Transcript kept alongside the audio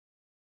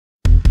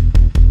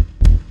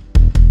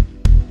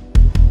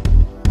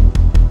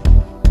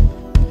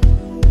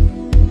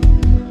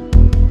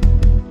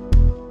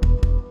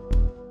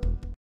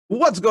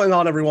What's going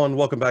on, everyone?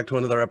 Welcome back to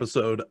another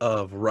episode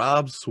of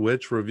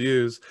RobSwitch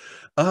Reviews.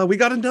 We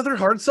got another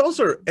hard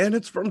seltzer, and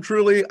it's from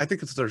Truly. I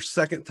think it's their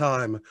second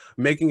time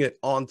making it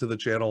onto the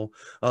channel.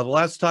 The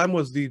last time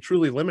was the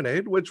Truly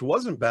Lemonade, which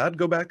wasn't bad.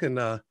 Go back and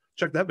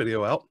check that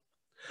video out.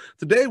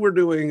 Today, we're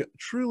doing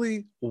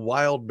Truly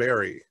Wild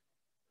Berry.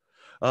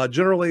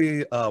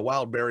 Generally,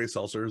 wild berry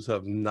seltzers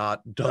have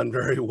not done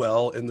very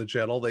well in the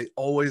channel. They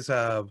always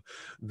have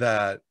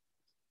that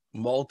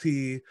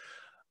malty,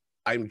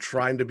 I'm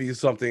trying to be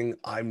something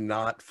I'm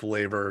not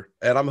flavor,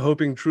 and I'm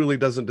hoping Truly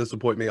doesn't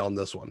disappoint me on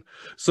this one.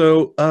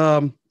 So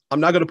I'm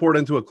not going to pour it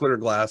into a clear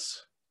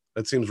glass.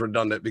 That seems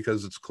redundant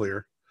because it's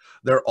clear.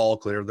 They're all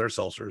clear. They're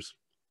seltzers.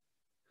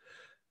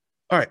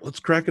 All right, let's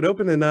crack it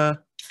open and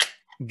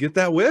get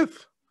that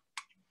whiff.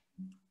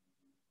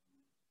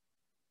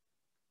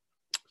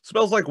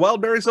 Smells like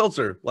wild berry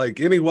seltzer, like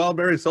any wild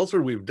berry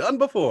seltzer we've done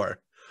before.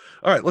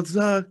 All right, let's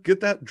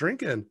get that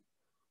drink in.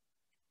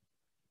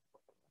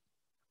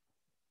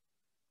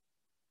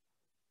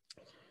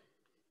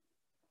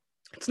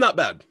 It's not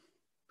bad.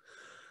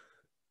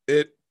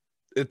 It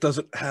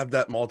doesn't have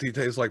that malty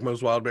taste like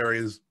most wild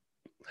berries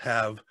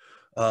have.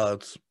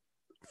 It's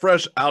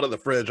fresh out of the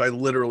fridge. I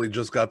literally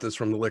just got this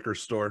from the liquor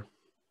store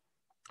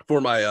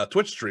for my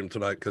Twitch stream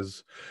tonight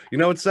because, you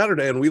know, it's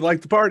Saturday and we like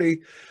to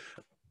party.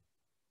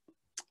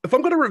 If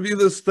I'm going to review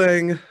this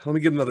thing, let me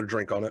get another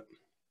drink on it.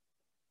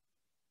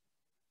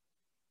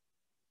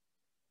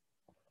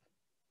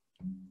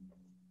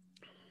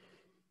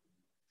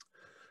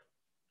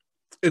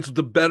 It's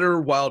the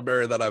better wild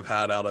berry that I've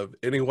had out of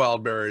any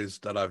wild berries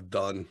that I've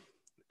done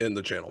in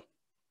the channel.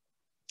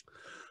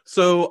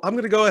 So I'm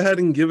going to go ahead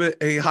and give it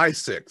a high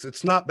 6.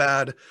 It's not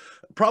bad.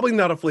 Probably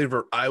not a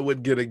flavor I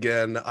would get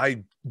again.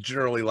 I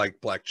generally like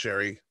black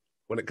cherry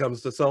when it comes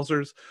to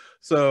seltzers.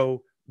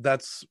 So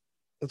that's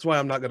why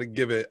I'm not going to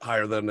give it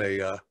higher than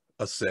a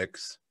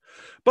 6.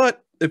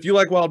 But if you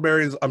like wild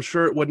berries, I'm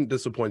sure it wouldn't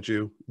disappoint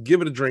you.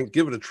 Give it a drink.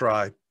 Give it a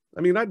try.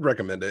 I mean, I'd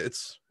recommend it.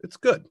 It's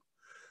good.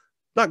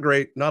 Not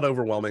great, not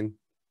overwhelming.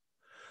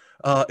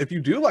 If you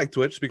do like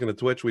Twitch, speaking of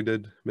Twitch, we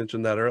did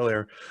mention that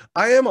earlier.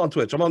 I am on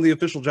Twitch. I'm on the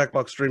official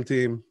Jackbox stream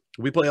team.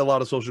 We play a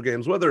lot of social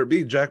games, whether it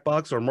be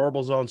Jackbox or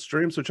Marbles on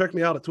stream. So check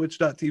me out at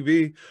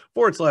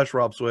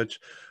twitch.tv/RobSwitch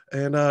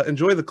and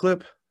enjoy the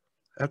clip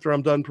after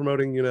I'm done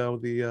promoting, you know,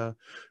 the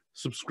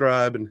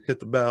subscribe and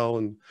hit the bell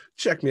and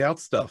check me out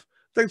stuff.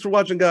 Thanks for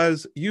watching,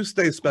 guys. You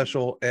stay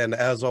special. And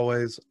as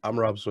always, I'm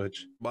RobSwitch.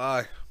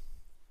 Bye.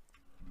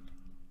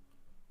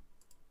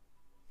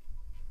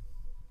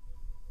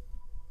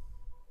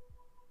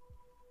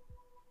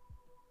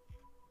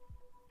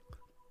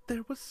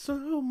 There was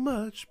so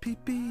much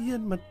pee-pee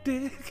in my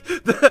dick.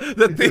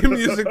 The theme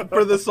music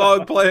for the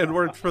song playing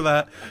worked for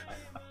that.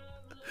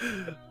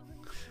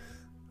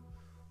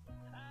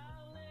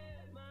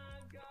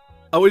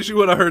 I wish you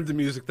would have heard the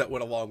music that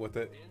went along with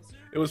it.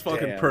 It was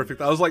fucking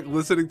perfect. I was like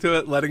listening to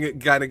it, letting it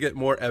kind of get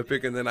more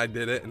epic, and then I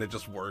did it, and it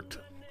just worked.